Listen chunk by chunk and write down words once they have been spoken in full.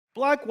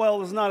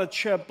Blackwell is not a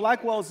chip.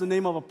 Blackwell is the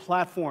name of a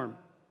platform.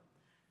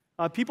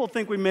 People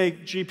think we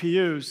make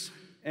GPUs,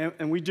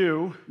 and we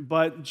do,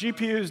 but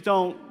GPUs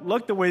don't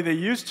look the way they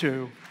used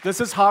to. This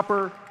is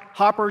Hopper.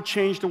 Hopper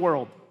changed the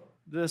world.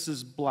 This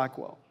is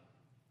Blackwell.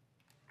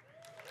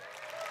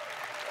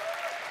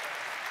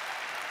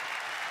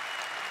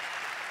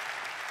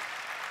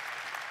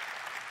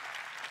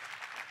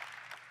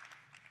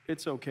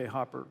 It's okay,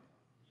 Hopper.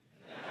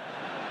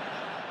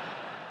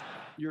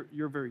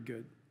 You're very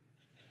good.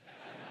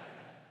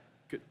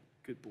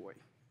 Good boy.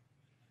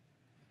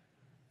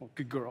 Well,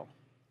 good girl.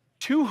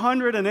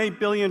 208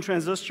 billion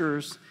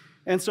transistors,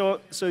 and so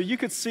you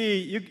could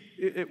see,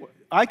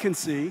 I can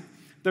see,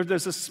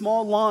 there's a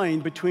small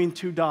line between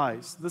two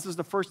dies. This is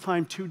the first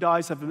time two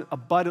dies have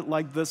abutted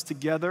like this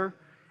together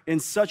in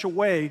such a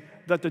way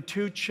that the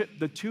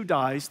two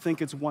dies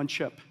think it's one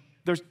chip.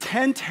 There's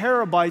 10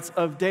 terabytes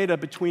of data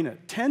between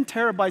it, 10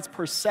 terabytes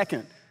per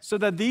second, so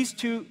that these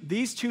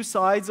two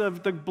sides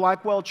of the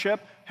Blackwell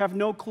chip have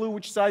no clue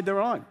which side they're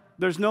on.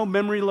 There's no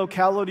memory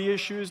locality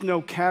issues,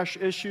 no cache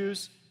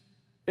issues.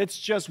 It's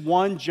just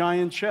one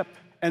giant chip,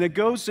 and it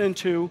goes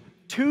into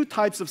two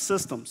types of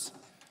systems.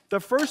 The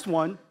first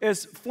one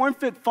is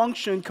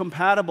form-fit-function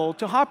compatible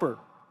to Hopper,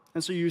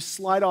 and so you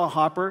slide on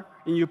Hopper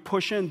and you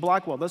push in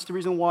Blackwell. That's the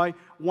reason why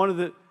one of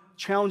the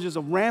challenges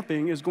of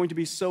ramping is going to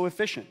be so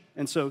efficient.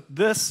 And so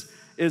this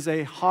is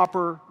a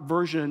Hopper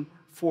version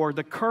for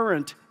the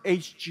current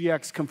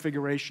HGX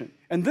configuration.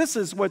 And this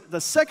is what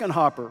the second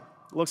Hopper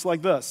looks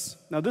like this.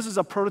 Now, this is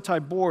a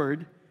prototype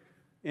board.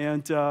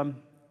 And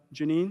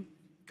Janine,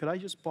 could I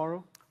just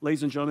borrow?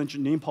 Ladies and gentlemen,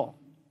 Janine Paul.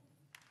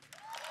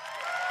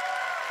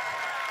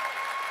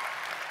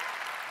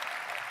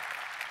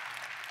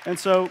 And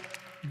so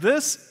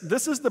this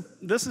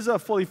is a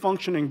fully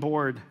functioning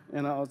board,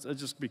 and I'll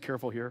just be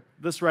careful here.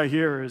 This right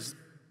here is,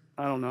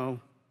 I don't know,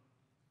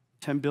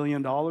 $10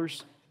 billion.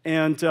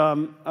 And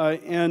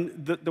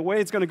the way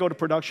it's going to go to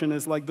production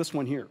is like this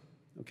one here,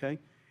 okay?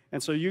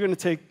 And so you're going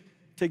to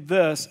take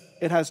this.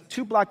 It has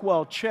 2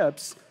 Blackwell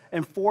chips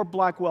and 4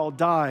 Blackwell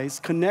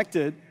dies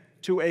connected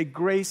to a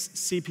Grace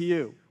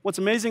CPU. What's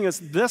amazing is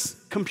this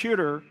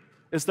computer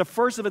is the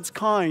first of its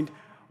kind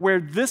where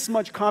this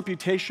much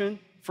computation,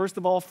 first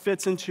of all,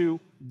 fits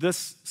into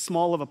this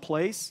small of a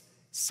place.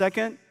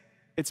 Second,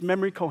 it's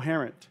memory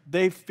coherent.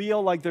 They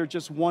feel like they're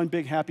just one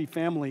big happy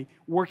family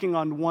working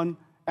on one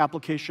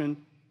application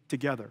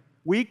together.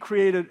 We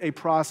created a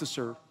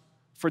processor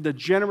for the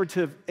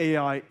generative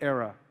AI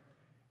era.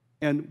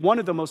 And one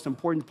of the most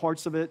important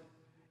parts of it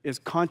is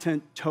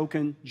content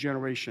token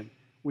generation.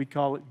 We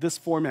call it, this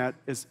format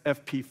is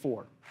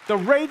FP4. The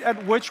rate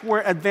at which we're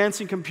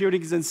advancing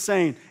computing is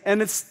insane,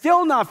 and it's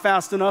still not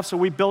fast enough, so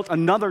we built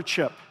another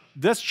chip.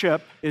 This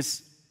chip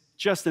is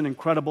just an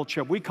incredible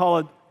chip. We call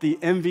it the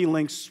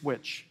NVLink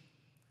switch.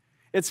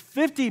 It's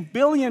 50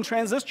 billion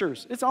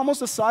transistors. It's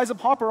almost the size of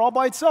Hopper all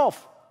by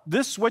itself.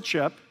 This switch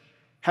chip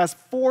has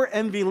 4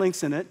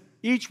 NVLinks in it,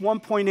 each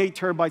 1.8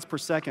 terabytes per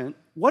second.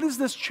 What is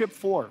this chip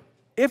for?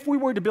 If we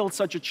were to build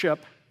such a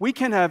chip, we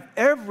can have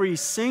every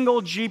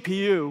single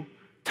GPU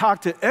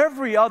talk to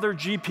every other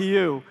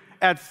GPU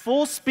at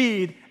full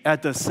speed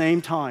at the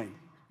same time.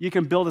 You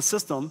can build a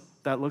system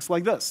that looks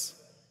like this.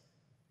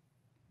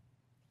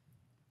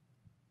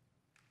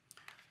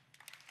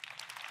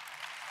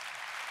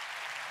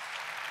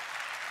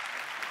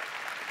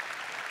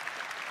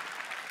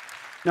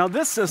 Now,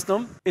 this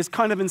system is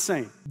kind of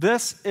insane.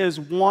 This is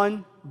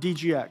one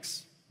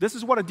DGX. This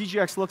is what a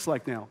DGX looks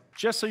like now.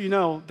 Just so you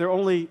know, there are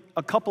only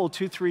a couple,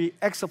 2, 3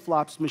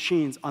 exaflops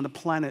machines on the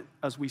planet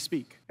as we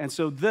speak. And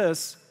so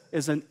this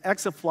is an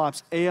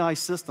exaflops AI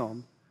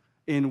system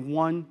in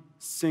one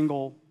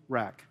single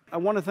rack. I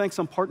want to thank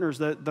some partners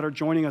that are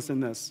joining us in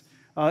this.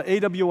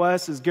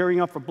 AWS is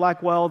gearing up for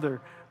Blackwell.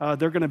 They're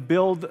going to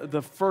build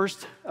the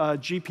first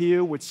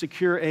GPU with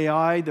secure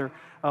AI. They're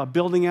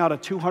building out a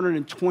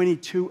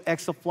 222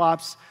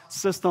 exaflops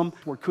system.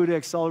 We're CUDA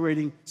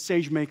accelerating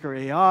SageMaker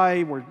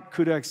AI. We're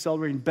CUDA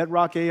accelerating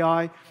Bedrock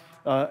AI.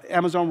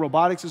 Amazon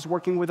Robotics is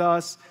working with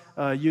us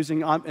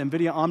using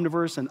Nvidia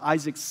Omniverse and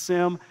Isaac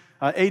Sim.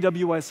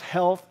 AWS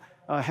Health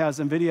has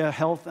Nvidia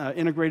Health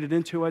integrated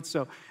into it.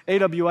 So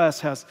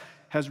AWS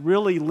has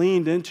really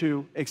leaned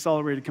into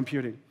accelerated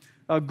computing.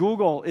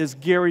 Google is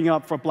gearing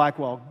up for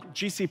Blackwell.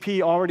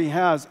 GCP already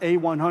has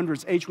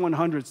A100s,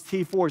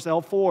 H100s, T4s,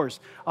 L4s,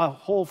 a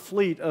whole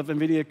fleet of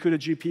NVIDIA CUDA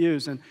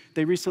GPUs, and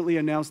they recently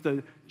announced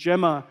the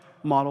Gemma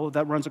model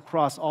that runs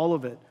across all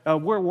of it.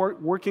 We're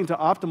working to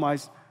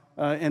optimize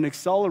and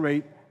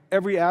accelerate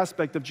every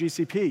aspect of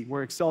GCP.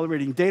 We're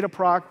accelerating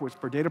Dataproc, which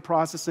for data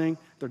processing,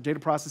 their data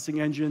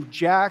processing engine,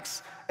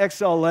 JAX,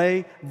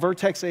 XLA,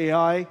 Vertex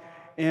AI,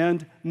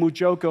 and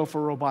Mujoko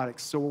for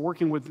robotics. So we're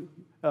working with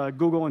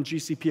Google and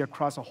GCP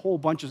across a whole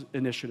bunch of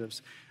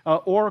initiatives.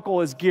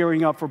 Oracle is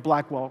gearing up for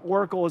Blackwell.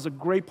 Oracle is a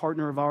great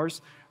partner of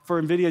ours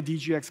for NVIDIA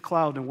DGX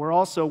Cloud, and we're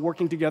also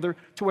working together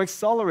to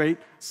accelerate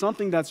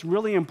something that's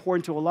really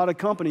important to a lot of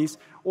companies,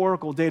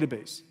 Oracle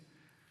Database.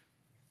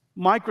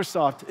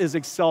 Microsoft is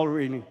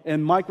accelerating,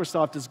 and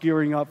Microsoft is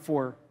gearing up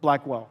for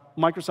Blackwell.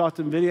 Microsoft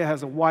and NVIDIA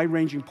has a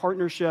wide-ranging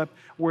partnership.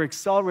 We're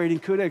accelerating,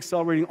 CUDA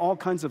accelerating all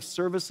kinds of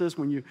services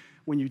when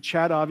you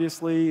chat,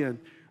 obviously, and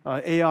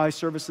AI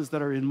services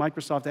that are in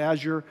Microsoft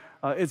Azure.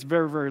 It's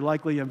very, very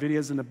likely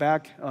NVIDIA's in the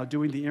back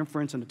doing the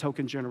inference and the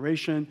token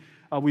generation.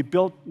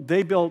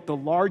 They built the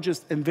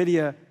largest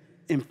NVIDIA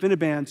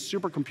InfiniBand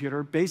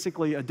supercomputer,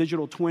 basically a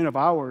digital twin of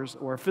ours,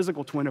 or a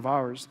physical twin of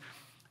ours.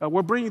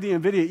 We're bringing the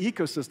NVIDIA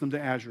ecosystem to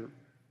Azure.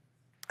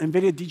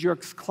 NVIDIA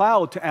DGX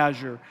Cloud to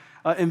Azure.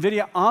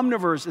 NVIDIA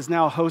Omniverse is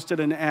now hosted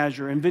in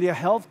Azure. NVIDIA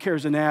Healthcare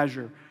is in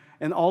Azure.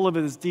 And all of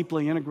it is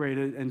deeply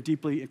integrated and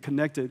deeply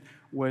connected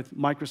with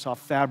Microsoft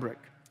Fabric.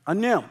 A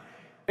NIM,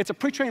 it's a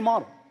pre-trained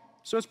model,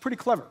 so it's pretty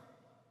clever.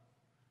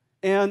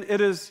 And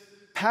it is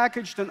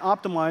packaged and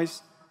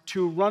optimized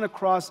to run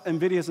across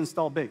NVIDIA's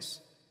installed base,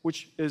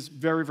 which is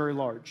very, very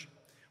large.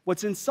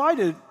 What's inside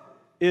it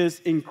is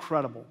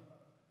incredible.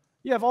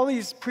 You have all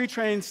these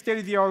pre-trained,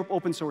 state-of-the-art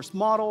open source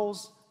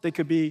models. They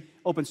could be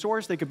open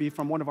source. They could be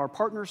from one of our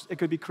partners. It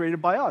could be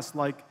created by us,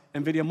 like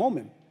NVIDIA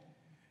Moment.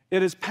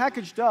 It is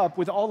packaged up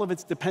with all of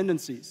its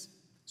dependencies.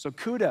 So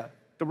CUDA,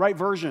 the right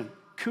version.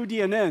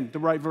 cuDNN, the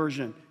right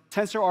version.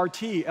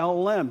 TensorRT,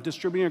 LLM,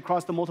 distributing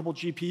across the multiple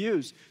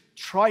GPUs.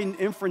 Triton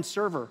Inference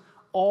Server,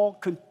 all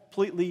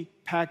completely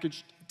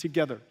packaged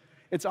together.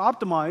 It's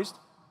optimized,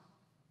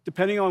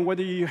 depending on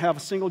whether you have a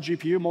single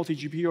GPU,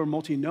 multi-GPU, or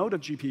multi-node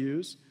of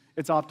GPUs.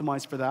 It's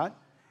optimized for that.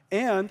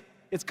 And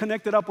it's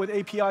connected up with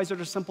APIs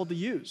that are simple to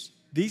use.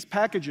 These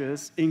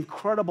packages,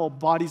 incredible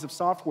bodies of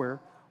software,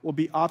 will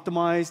be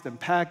optimized and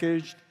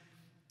packaged,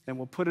 and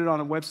we'll put it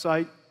on a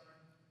website.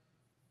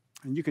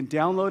 And you can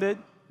download it.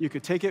 You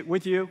could take it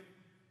with you.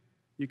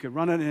 You could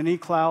run it in any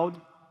cloud.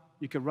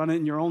 You could run it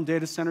in your own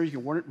data center. You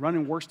can run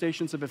in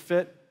workstations if it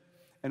fit.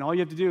 And all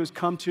you have to do is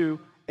come to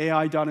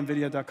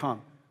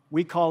ai.nvidia.com.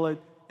 We call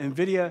it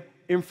NVIDIA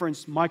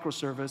Inference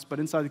Microservice, but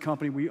inside the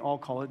company, we all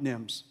call it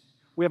NIMS.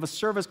 We have a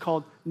service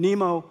called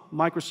NeMo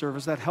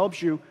Microservices that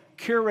helps you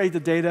curate the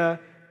data,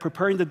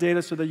 preparing the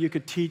data so that you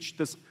could teach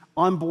this,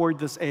 onboard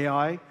this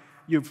AI.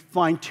 You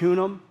fine-tune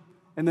them,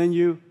 and then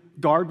you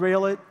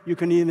guardrail it. You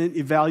can even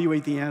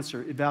evaluate the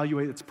answer,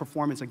 evaluate its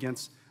performance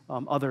against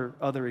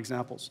other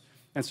examples.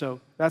 And so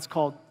that's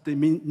called the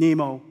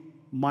NeMo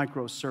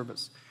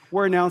Microservice.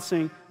 We're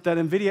announcing that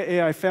NVIDIA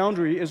AI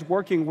Foundry is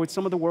working with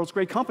some of the world's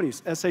great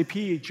companies.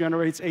 SAP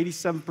generates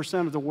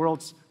 87% of the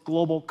world's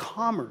global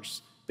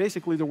commerce.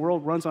 Basically, the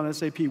world runs on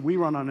SAP. We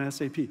run on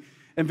SAP.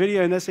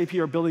 NVIDIA and SAP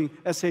are building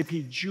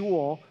SAP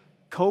Joule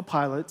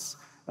co-pilots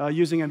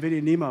using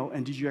NVIDIA NeMo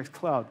and DGX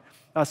Cloud.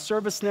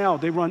 ServiceNow,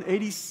 they run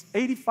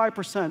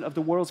 85% of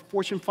the world's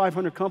Fortune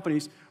 500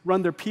 companies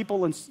run their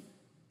people and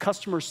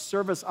customer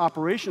service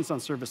operations on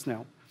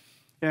ServiceNow.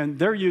 And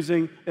they're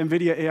using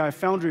NVIDIA AI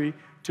Foundry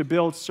to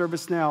build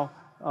ServiceNow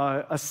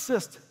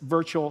Assist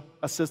virtual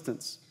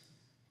assistants.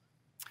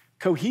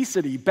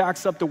 Cohesity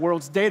backs up the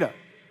world's data.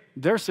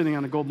 They're sitting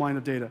on a gold mine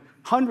of data.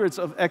 Hundreds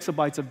of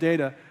exabytes of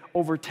data,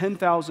 over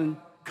 10,000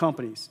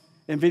 companies.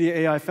 NVIDIA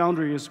AI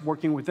Foundry is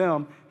working with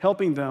them,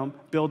 helping them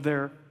build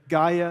their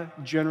Gaia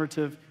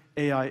generative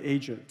AI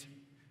agent.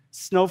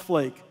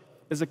 Snowflake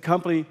is a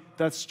company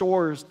that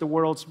stores the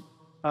world's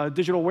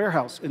digital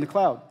warehouse in the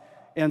cloud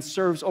and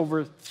serves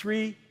over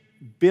 3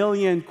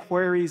 billion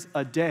queries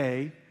a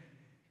day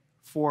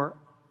for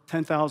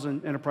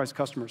 10,000 enterprise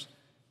customers.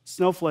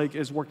 Snowflake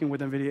is working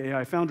with NVIDIA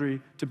AI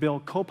Foundry to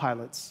build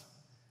copilots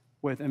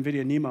with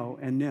NVIDIA NeMo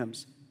and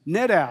NIMS.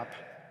 NetApp,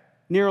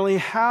 nearly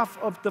half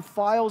of the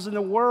files in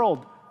the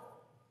world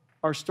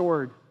are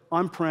stored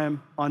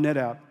on-prem on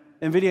NetApp.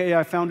 NVIDIA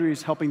AI Foundry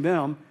is helping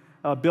them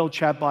build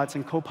chatbots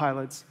and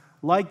copilots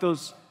like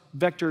those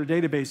vector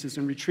databases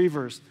and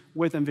retrievers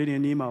with NVIDIA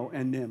NeMo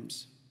and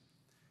NIMS.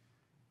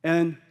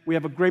 And we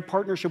have a great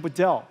partnership with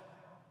Dell.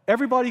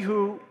 Everybody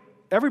who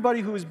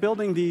is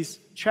building these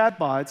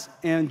chatbots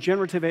and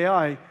generative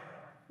AI,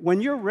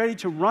 when you're ready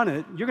to run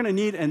it, you're going to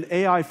need an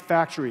AI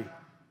factory.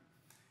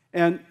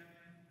 And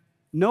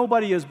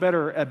nobody is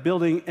better at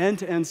building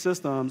end-to-end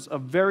systems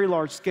of very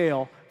large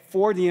scale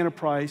for the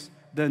enterprise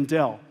than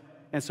Dell.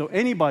 And so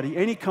anybody,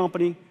 any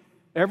company,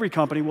 every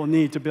company will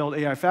need to build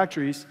AI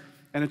factories.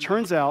 And it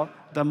turns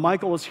out that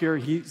Michael is here.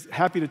 He's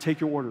happy to take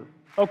your order.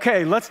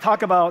 Okay, let's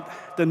talk about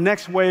the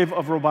next wave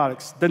of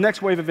robotics, the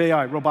next wave of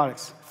AI,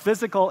 robotics,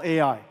 physical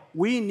AI.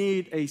 We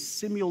need a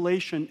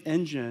simulation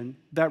engine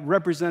that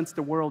represents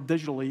the world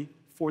digitally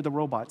for the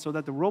robot so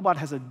that the robot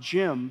has a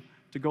gym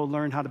to go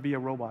learn how to be a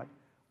robot.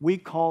 We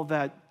call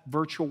that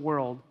virtual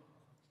world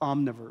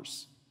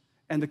Omniverse.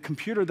 And the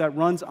computer that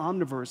runs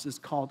Omniverse is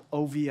called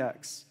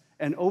OVX.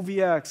 And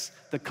OVX,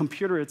 the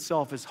computer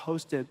itself, is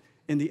hosted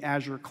in the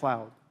Azure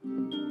cloud.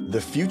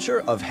 The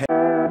future of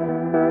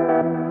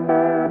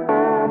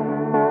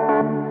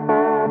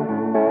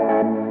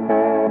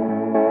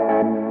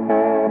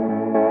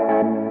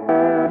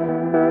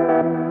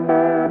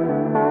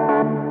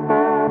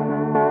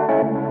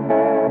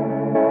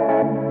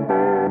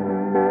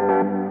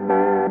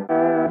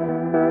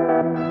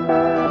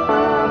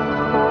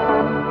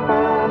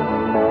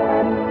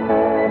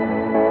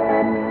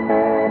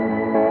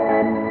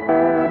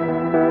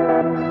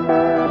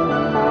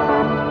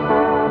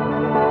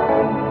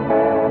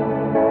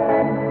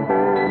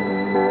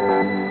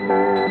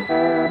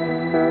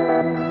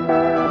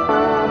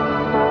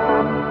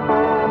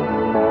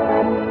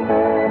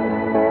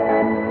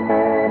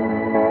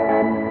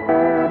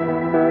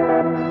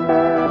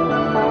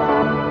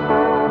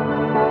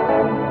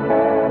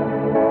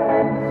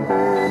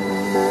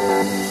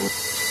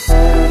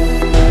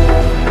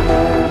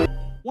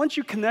once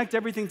you connect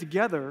everything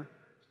together,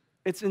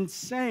 it's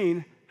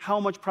insane how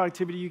much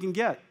productivity you can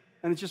get.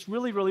 And it's just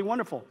really, really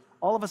wonderful.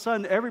 All of a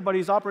sudden,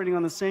 everybody's operating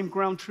on the same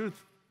ground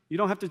truth. You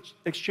don't have to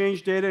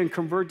exchange data and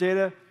convert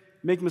data,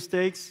 make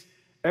mistakes.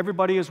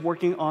 Everybody is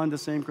working on the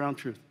same ground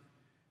truth.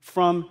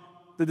 From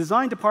the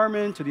design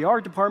department to the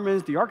art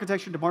department, the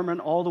architecture department,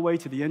 all the way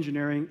to the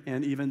engineering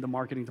and even the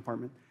marketing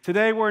department.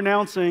 Today, we're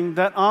announcing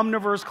that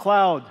Omniverse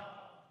Cloud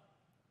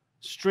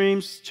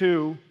streams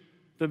to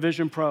the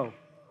Vision Pro.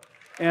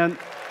 And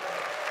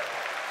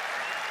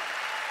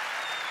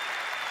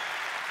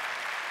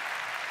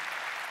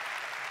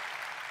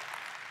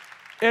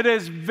it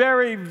is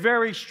very,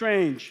 very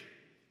strange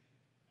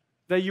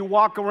that you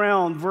walk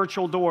around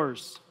virtual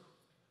doors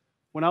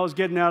when I was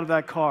getting out of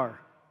that car,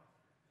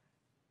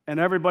 and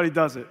everybody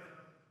does it.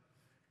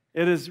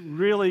 It is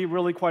really,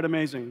 really quite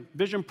amazing.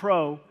 Vision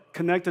Pro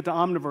connected to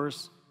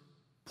Omniverse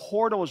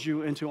portals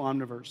you into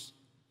Omniverse.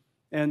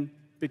 And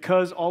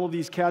because all of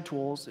these CAD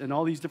tools and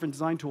all these different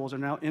design tools are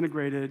now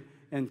integrated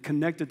and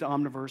connected to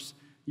Omniverse,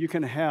 you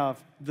can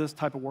have this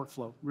type of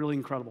workflow. Really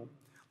incredible.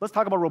 Let's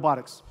talk about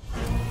robotics.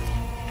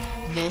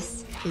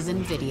 This is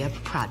Nvidia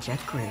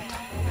Project Groot.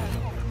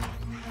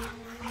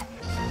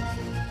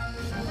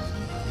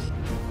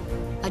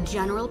 A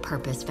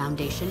general-purpose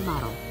foundation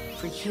model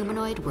for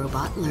humanoid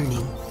robot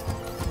learning.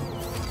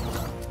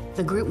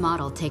 The Groot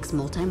model takes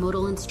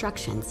multimodal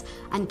instructions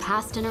and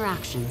past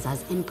interactions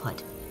as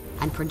input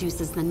and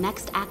produces the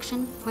next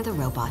action for the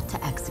robot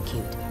to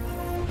execute.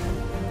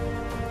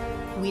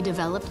 We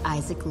developed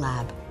Isaac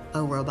Lab,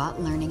 a robot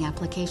learning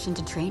application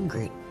to train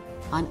Groot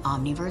on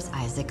Omniverse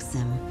Isaac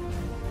Sim.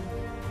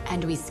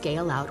 And we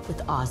scale out with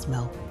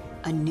Osmo,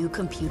 a new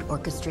compute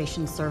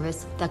orchestration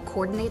service that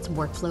coordinates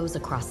workflows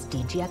across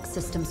DGX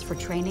systems for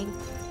training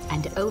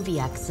and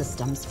OVX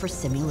systems for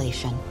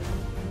simulation.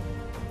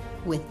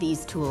 With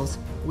these tools,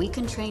 we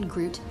can train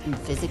Groot in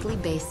physically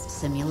based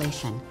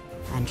simulation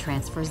and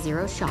transfer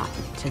zero shot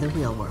to the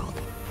real world.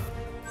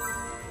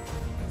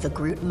 The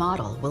Groot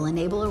model will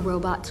enable a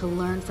robot to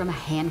learn from a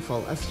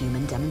handful of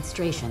human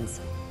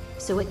demonstrations,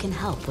 so it can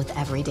help with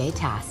everyday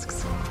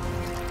tasks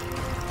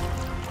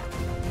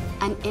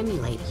and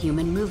emulate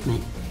human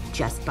movement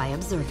just by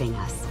observing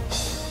us.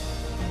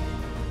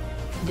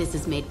 This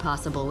is made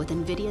possible with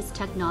NVIDIA's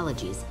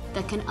technologies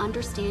that can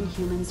understand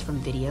humans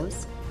from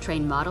videos,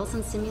 train models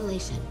in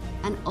simulation,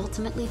 and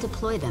ultimately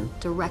deploy them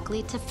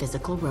directly to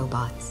physical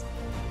robots.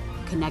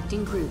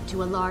 Connecting Groot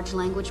to a large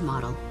language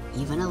model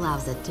even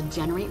allows it to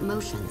generate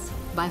motions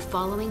by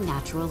following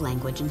natural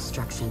language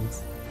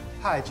instructions.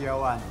 Hi,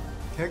 GL1.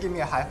 Can you give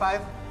me a high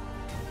five?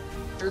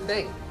 Sure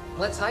thing.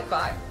 Let's high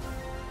five.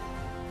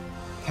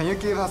 Can you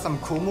give us some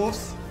cool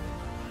moves?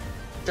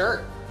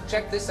 Sure.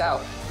 Check this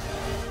out.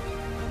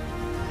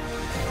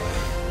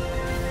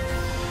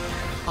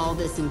 All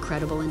this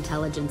incredible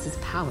intelligence is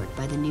powered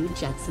by the new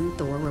Jetson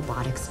Thor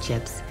robotics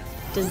chips,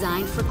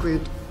 designed for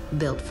Groot,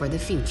 built for the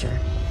future.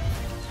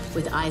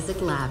 With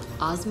Isaac Lab,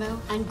 Osmo,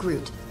 and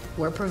Groot,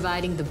 we're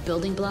providing the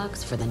building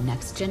blocks for the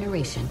next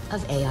generation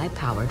of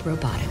AI-powered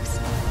robotics.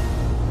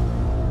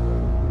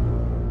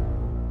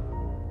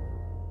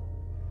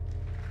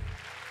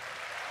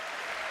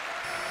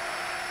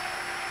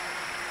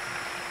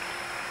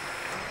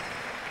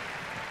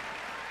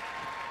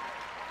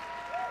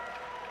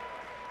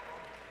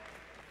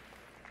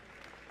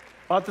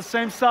 About the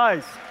same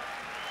size.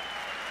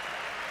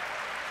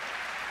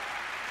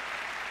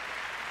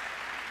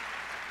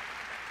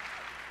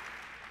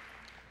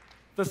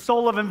 The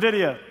soul of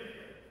NVIDIA,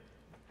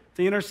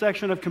 the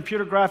intersection of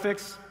computer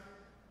graphics,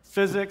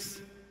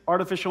 physics,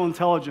 artificial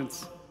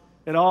intelligence.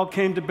 It all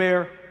came to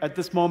bear at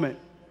this moment.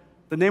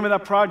 The name of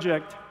that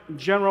project,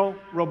 General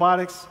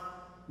Robotics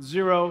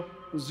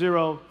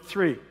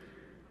 003.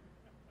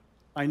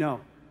 I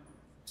know,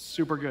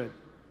 super good.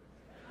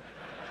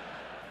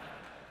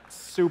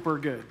 Super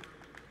good.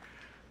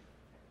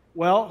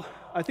 Well,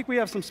 I think we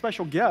have some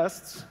special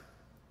guests.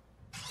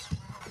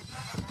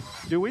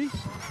 Do we?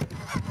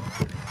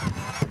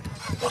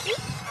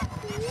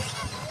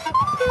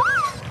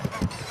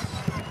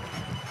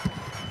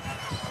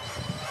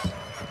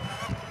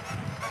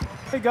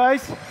 Hey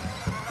guys.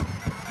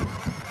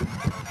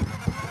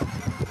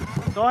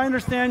 So I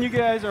understand you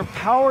guys are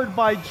powered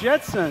by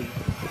Jetson.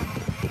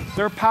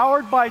 They're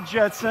powered by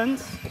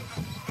Jetsons.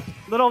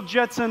 Little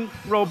Jetson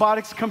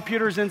robotics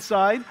computers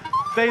inside.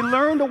 They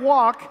learn to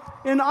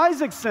walk in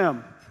Isaac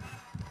Sim.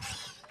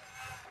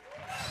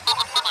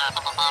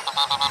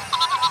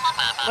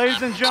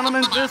 Ladies and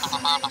gentlemen,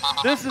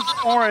 this is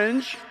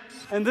orange,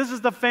 and this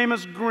is the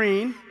famous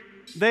green.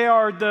 They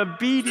are the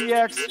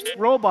BDX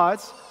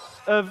robots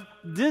of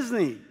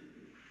Disney.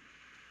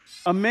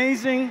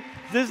 Amazing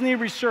Disney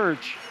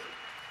research.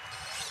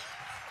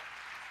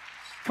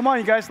 Come on,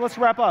 you guys, let's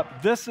wrap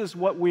up. This is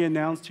what we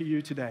announced to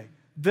you today.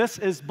 This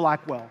is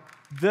Blackwell.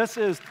 This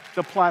is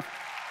the platform.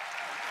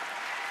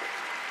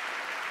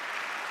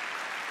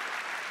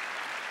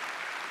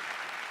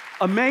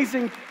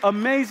 Amazing,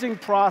 amazing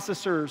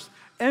processors,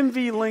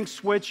 NVLink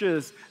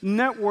switches,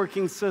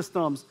 networking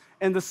systems,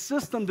 and the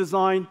system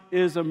design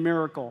is a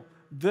miracle.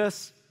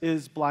 This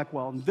is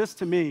Blackwell. And this,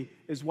 to me,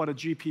 is what a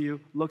GPU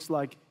looks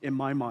like in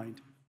my mind.